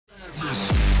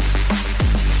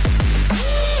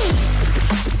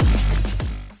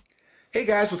Hey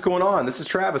guys, what's going on? This is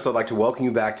Travis. I'd like to welcome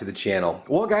you back to the channel.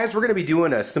 Well guys, we're going to be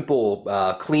doing a simple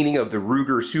cleaning of the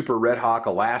Ruger Super Redhawk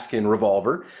Alaskan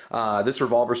revolver. This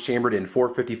revolver is chambered in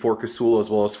 .454 Casull as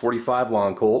well as .45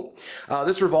 Long Colt.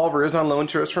 This revolver is on loan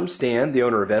to us from Stan, the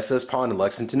owner of SS Pawn in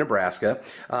Lexington, Nebraska.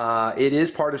 It is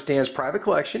part of Stan's private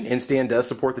collection, and Stan does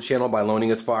support the channel by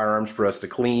loaning us firearms for us to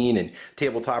clean and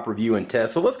tabletop review and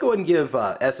test. So let's go ahead and give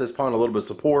SS Pawn a little bit of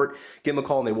support. Give them a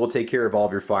call and they will take care of all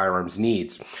of your firearms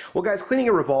needs. Well guys, cleaning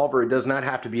a revolver, it does not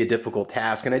have to be a difficult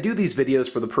task, and I do these videos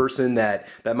for the person that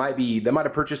might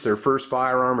have purchased their first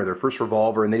firearm or their first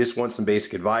revolver and they just want some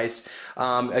basic advice.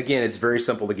 Again, it's very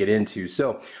simple to get into.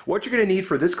 So what you're going to need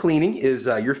for this cleaning is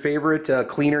your favorite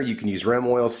cleaner. You can use Rem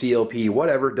oil, CLP,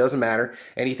 whatever, doesn't matter.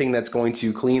 Anything that's going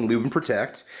to clean, lube, and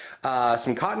protect.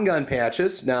 Some cotton gun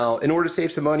patches. Now, in order to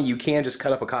save some money, you can just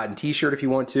cut up a cotton t-shirt if you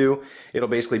want to. It'll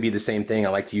basically be the same thing. I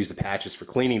like to use the patches for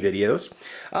cleaning videos.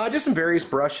 Just some various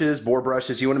brushes, bore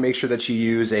brushes. You want to make sure that you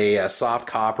use a soft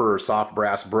copper or soft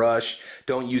brass brush.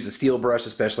 Don't use a steel brush,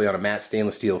 especially on a matte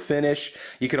stainless steel finish.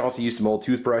 You can also use some old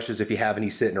toothbrushes if you have any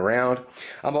sitting around.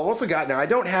 I've also got, now I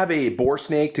don't have a bore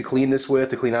snake to clean this with,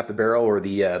 to clean out the barrel or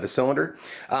the cylinder,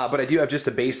 but I do have just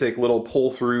a basic little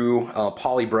pull through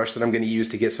poly brush that I'm going to use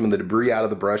to get some of the debris out of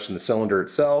the brush and the cylinder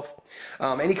itself.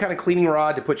 Any kind of cleaning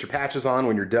rod to put your patches on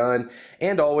when you're done,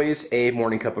 and always a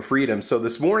morning cup of freedom. So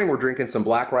this morning we're drinking some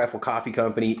Black Rifle Coffee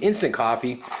Company instant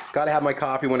coffee. Gotta have my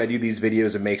coffee when I do these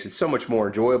videos. It makes it so much more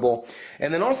enjoyable.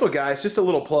 And then also guys, just a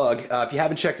little plug, if you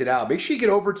haven't checked it out, make sure you get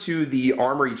over to the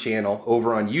Armory channel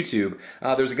over on YouTube.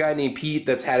 There's a guy named Pete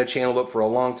that's had a channel up for a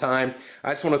long time.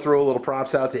 I just want to throw a little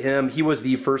props out to him. He was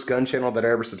the first gun channel that I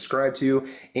ever subscribed to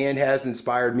and has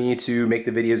inspired me to make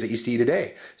the videos that you see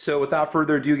today. So without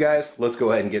further ado guys, let's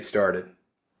go ahead and get started.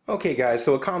 Okay guys,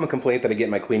 so a common complaint that I get in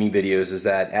my cleaning videos is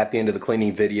that at the end of the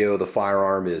cleaning video, the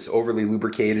firearm is overly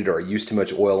lubricated or I use too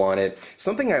much oil on it.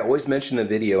 Something I always mention in the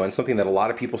video, and something that a lot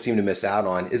of people seem to miss out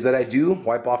on, is that I do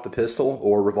wipe off the pistol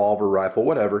or revolver, rifle,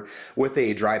 whatever, with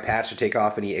a dry patch to take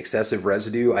off any excessive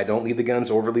residue. I don't leave the guns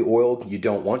overly oiled. You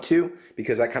don't want to,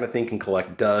 because that kind of thing can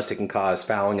collect dust. It can cause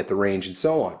fouling at the range and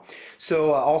so on.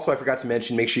 So also I forgot to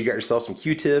mention, make sure you got yourself some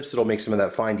Q-tips. It'll make some of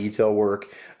that fine detail work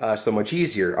so much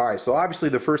easier. All right, so obviously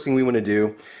the first thing we want to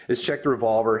do is check the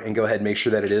revolver and go ahead and make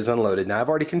sure that it is unloaded. Now I've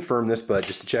already confirmed this, but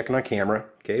just to check it on camera,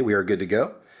 okay, we are good to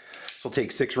go. So I'll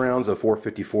take 6 rounds of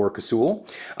 .454 Casull.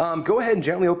 Go ahead and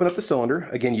gently open up the cylinder.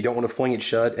 Again, you don't want to fling it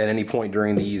shut at any point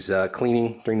during these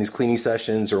cleaning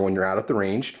sessions or when you're out at the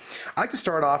range. I like to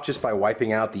start off just by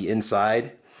wiping out the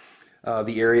inside,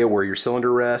 the area where your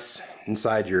cylinder rests,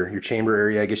 inside your chamber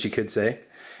area, I guess you could say.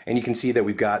 And you can see that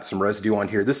we've got some residue on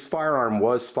here. This firearm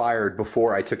was fired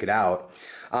before I took it out.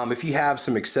 If you have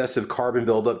some excessive carbon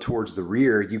buildup towards the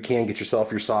rear, you can get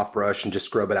yourself your soft brush and just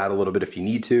scrub it out a little bit if you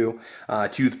need to.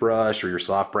 Toothbrush or your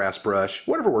soft brass brush,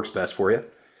 whatever works best for you.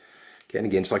 Okay, and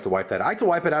again, just like to wipe that. I like to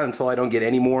wipe it out until I don't get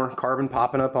any more carbon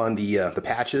popping up on the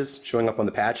patches, showing up on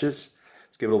the patches.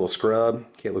 Let's give it a little scrub.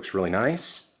 Okay, it looks really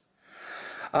nice.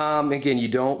 Again, you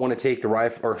don't want to take the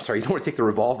you don't want to take the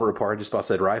revolver apart. Just about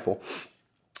said rifle.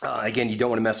 Again, you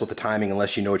don't want to mess with the timing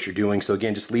unless you know what you're doing. So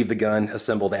again, just leave the gun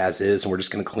assembled as is, and we're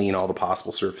just going to clean all the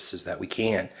possible surfaces that we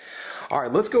can. All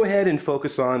right, let's go ahead and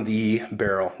focus on the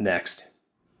barrel next.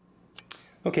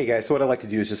 Okay guys, so what I like to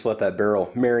do is just let that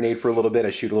barrel marinate for a little bit.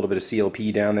 I shoot a little bit of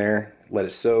CLP down there, let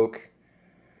it soak.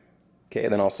 Okay,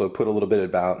 and then also put a little bit of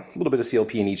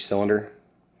CLP in each cylinder.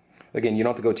 Again, you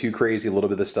don't have to go too crazy. A little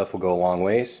bit of this stuff will go a long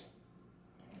ways.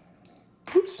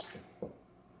 Oops.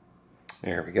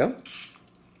 There we go.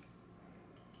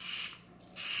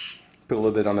 Put a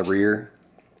little bit on the rear.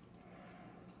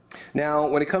 Now,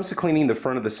 when it comes to cleaning the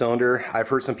front of the cylinder, I've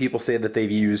heard some people say that they've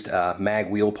used mag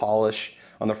wheel polish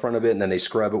on the front of it and then they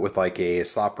scrub it with like a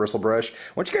soft bristle brush.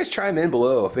 Why don't you guys chime in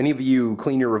below if any of you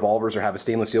clean your revolvers or have a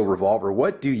stainless steel revolver?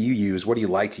 What do you use? What do you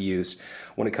like to use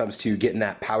when it comes to getting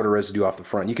that powder residue off the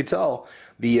front? You can tell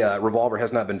the revolver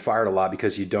has not been fired a lot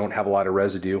because you don't have a lot of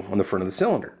residue on the front of the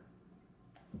cylinder.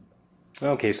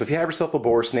 Okay, so if you have yourself a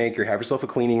bore snake or have yourself a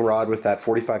cleaning rod with that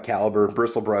 .45 caliber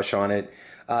bristle brush on it,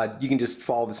 you can just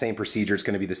follow the same procedure. It's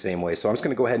going to be the same way. So I'm just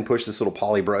going to go ahead and push this little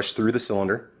poly brush through the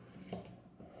cylinder.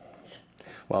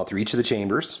 Well, through each of the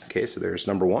chambers. Okay, so there's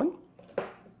number 1.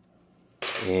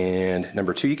 And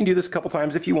number 2. You can do this a couple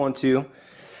times if you want to.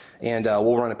 And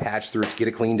we'll run a patch through it to get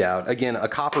it cleaned out. Again, a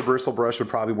copper bristle brush would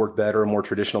probably work better. A more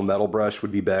traditional metal brush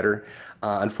would be better.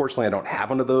 Unfortunately, I don't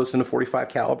have one of those in a .45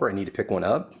 caliber. I need to pick one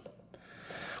up.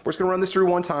 We're just going to run this through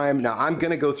one time. Now, I'm going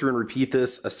to go through and repeat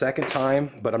this a second time,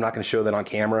 but I'm not going to show that on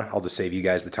camera. I'll just save you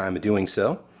guys the time of doing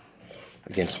so.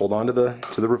 Again, just hold on to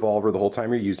the revolver the whole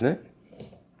time you're using it.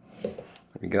 There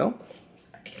we go.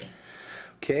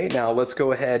 Okay, now let's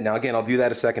go ahead. Now again, I'll do that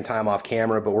a second time off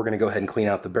camera, but we're going to go ahead and clean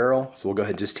out the barrel. So we'll go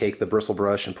ahead and just take the bristle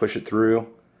brush and push it through.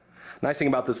 Nice thing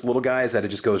about this little guy is that it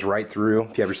just goes right through.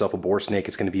 If you have yourself a bore snake,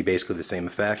 it's going to be basically the same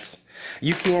effect.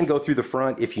 You can go through the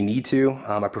front if you need to.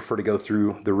 I prefer to go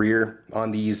through the rear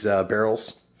on these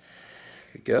barrels.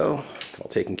 There we go, all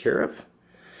taken care of.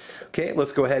 Okay,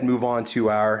 let's go ahead and move on to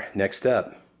our next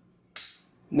step.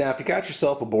 Now, if you got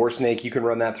yourself a bore snake, you can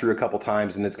run that through a couple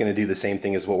times and it's going to do the same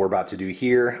thing as what we're about to do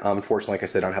here. Unfortunately, like I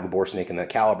said, I don't have a bore snake in that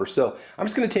caliber. So I'm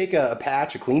just going to take a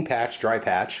patch, a clean patch, dry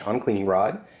patch on a cleaning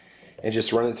rod, and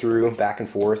just run it through back and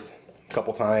forth a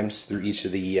couple times through each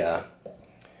of the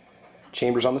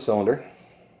chambers on the cylinder.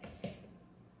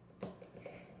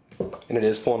 And it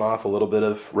is pulling off a little bit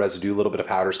of residue, a little bit of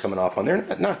powder's coming off on there.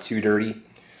 Not too dirty.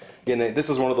 Again, this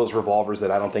is one of those revolvers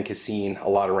that I don't think has seen a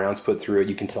lot of rounds put through it.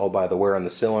 You can tell by the wear on the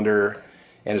cylinder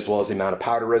and as well as the amount of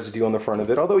powder residue on the front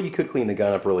of it, although you could clean the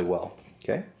gun up really well.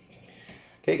 Okay,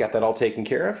 got that all taken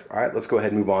care of. All right, let's go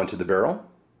ahead and move on to the barrel.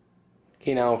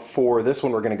 Okay, now for this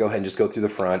one, we're going to go ahead and just go through the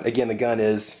front. Again, the gun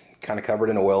is kind of covered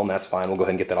in oil, and that's fine. We'll go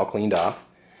ahead and get that all cleaned off.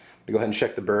 We'll go ahead and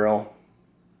check the barrel.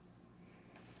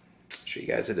 Show you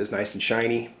guys it is nice and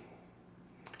shiny.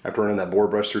 After running that bore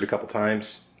brush through it a couple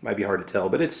times, might be hard to tell,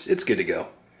 but it's good to go.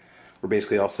 We're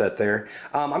basically all set there.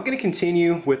 I'm going to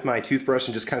continue with my toothbrush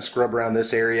and just kind of scrub around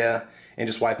this area and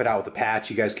just wipe it out with a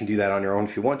patch. You guys can do that on your own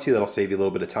if you want to. That'll save you a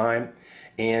little bit of time.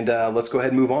 And let's go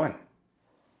ahead and move on.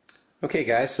 Okay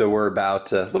guys, so we're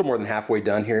about a little more than halfway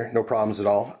done here, no problems at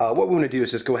all. What we want to do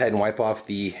is just go ahead and wipe off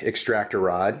the extractor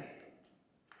rod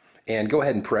and go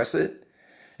ahead and press it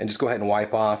and just go ahead and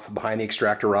wipe off behind the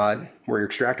extractor rod where your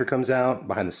extractor comes out,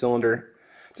 behind the cylinder.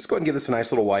 Just go ahead and give this a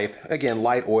nice little wipe. Again,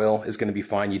 light oil is going to be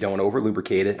fine. You don't want to over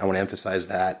lubricate it. I want to emphasize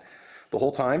that the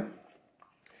whole time.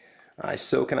 I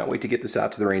so cannot wait to get this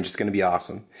out to the range. It's going to be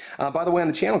awesome. By the way, on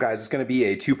the channel, guys, it's going to be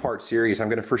a two-part series. I'm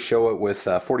going to first show it with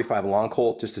 45 long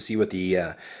Colt just to see what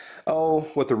the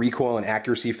what the recoil and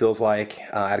accuracy feels like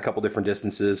at a couple different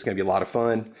distances. It's going to be a lot of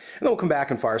fun. And then we'll come back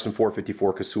and fire some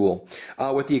 454 Casull.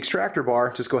 With the extractor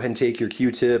bar, just go ahead and take your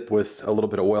Q-tip with a little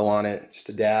bit of oil on it, just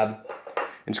a dab,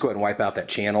 and just go ahead and wipe out that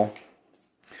channel.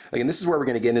 Again, this is where we're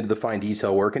going to get into the fine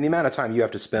detail work, and the amount of time you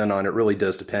have to spend on it really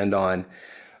does depend on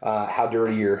how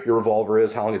dirty your revolver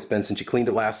is, how long it's been since you cleaned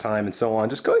it last time, and so on.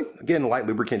 Just go again, light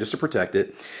lubricant just to protect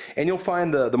it. And you'll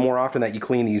find the more often that you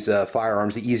clean these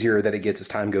firearms, the easier that it gets as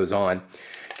time goes on.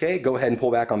 Okay, go ahead and pull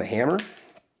back on the hammer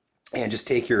and just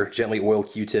take your gently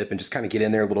oiled Q-tip and just kind of get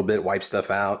in there a little bit, wipe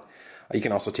stuff out. You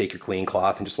can also take your clean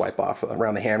cloth and just wipe off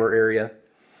around the hammer area.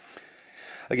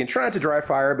 Again, try not to dry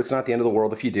fire, but it's not the end of the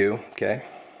world if you do. Okay,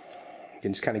 you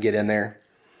can just kind of get in there.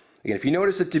 Again, if you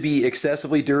notice it to be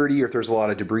excessively dirty or if there's a lot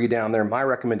of debris down there, my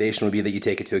recommendation would be that you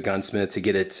take it to a gunsmith to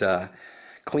get it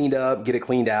cleaned up, get it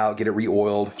cleaned out, get it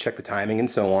re-oiled, check the timing,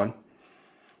 and so on.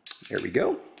 There we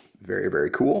go. Very, very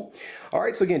cool. All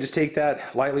right, so again, just take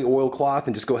that lightly oiled cloth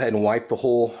and just go ahead and wipe the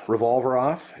whole revolver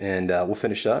off, and we'll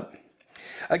finish up.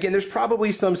 Again, there's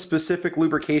probably some specific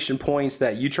lubrication points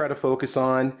that you try to focus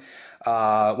on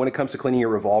when it comes to cleaning your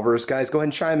revolvers. Guys, go ahead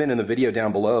and chime in the video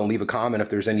down below and leave a comment if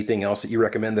there's anything else that you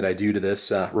recommend that I do to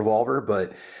this revolver.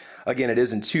 But again, it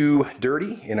isn't too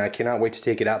dirty, and I cannot wait to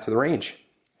take it out to the range.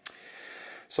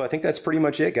 So I think that's pretty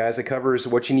much it, guys. It covers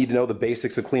what you need to know, the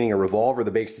basics of cleaning a revolver,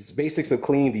 the basics of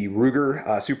cleaning the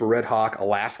Ruger Super Redhawk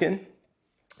Alaskan.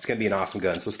 It's going to be an awesome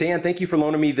gun. So Stan, thank you for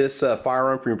loaning me this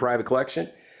firearm from your private collection.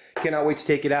 Cannot wait to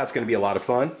take it out. It's going to be a lot of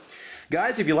fun.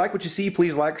 Guys, if you like what you see,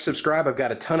 please like or subscribe. I've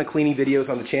got a ton of cleaning videos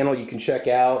on the channel you can check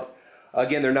out.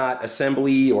 Again, they're not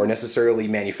assembly or necessarily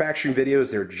manufacturing videos.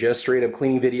 They're just straight up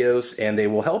cleaning videos, and they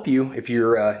will help you if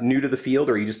you're new to the field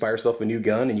or you just buy yourself a new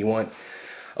gun and you want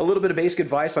a little bit of basic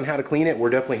advice on how to clean it. We're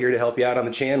definitely here to help you out on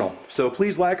the channel. So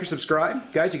please like or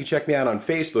subscribe. Guys, you can check me out on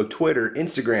Facebook, Twitter,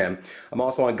 Instagram. I'm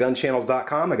also on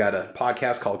gunchannels.com. I got a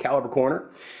podcast called Caliber Corner.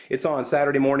 It's on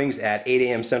Saturday mornings at 8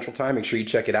 a.m. Central Time. Make sure you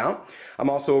check it out. I'm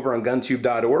also over on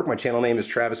guntube.org. My channel name is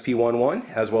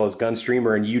TravisP11, as well as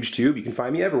Gunstreamer and YouTube. You can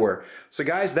find me everywhere. So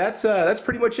guys, that's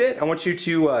pretty much it. I want you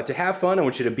to have fun. I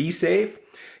want you to be safe.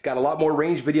 Got a lot more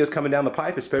range videos coming down the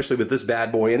pipe, especially with this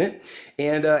bad boy in it.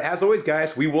 And as always,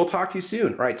 guys, we will talk to you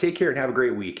soon. All right, take care and have a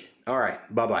great week. All right,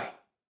 bye-bye.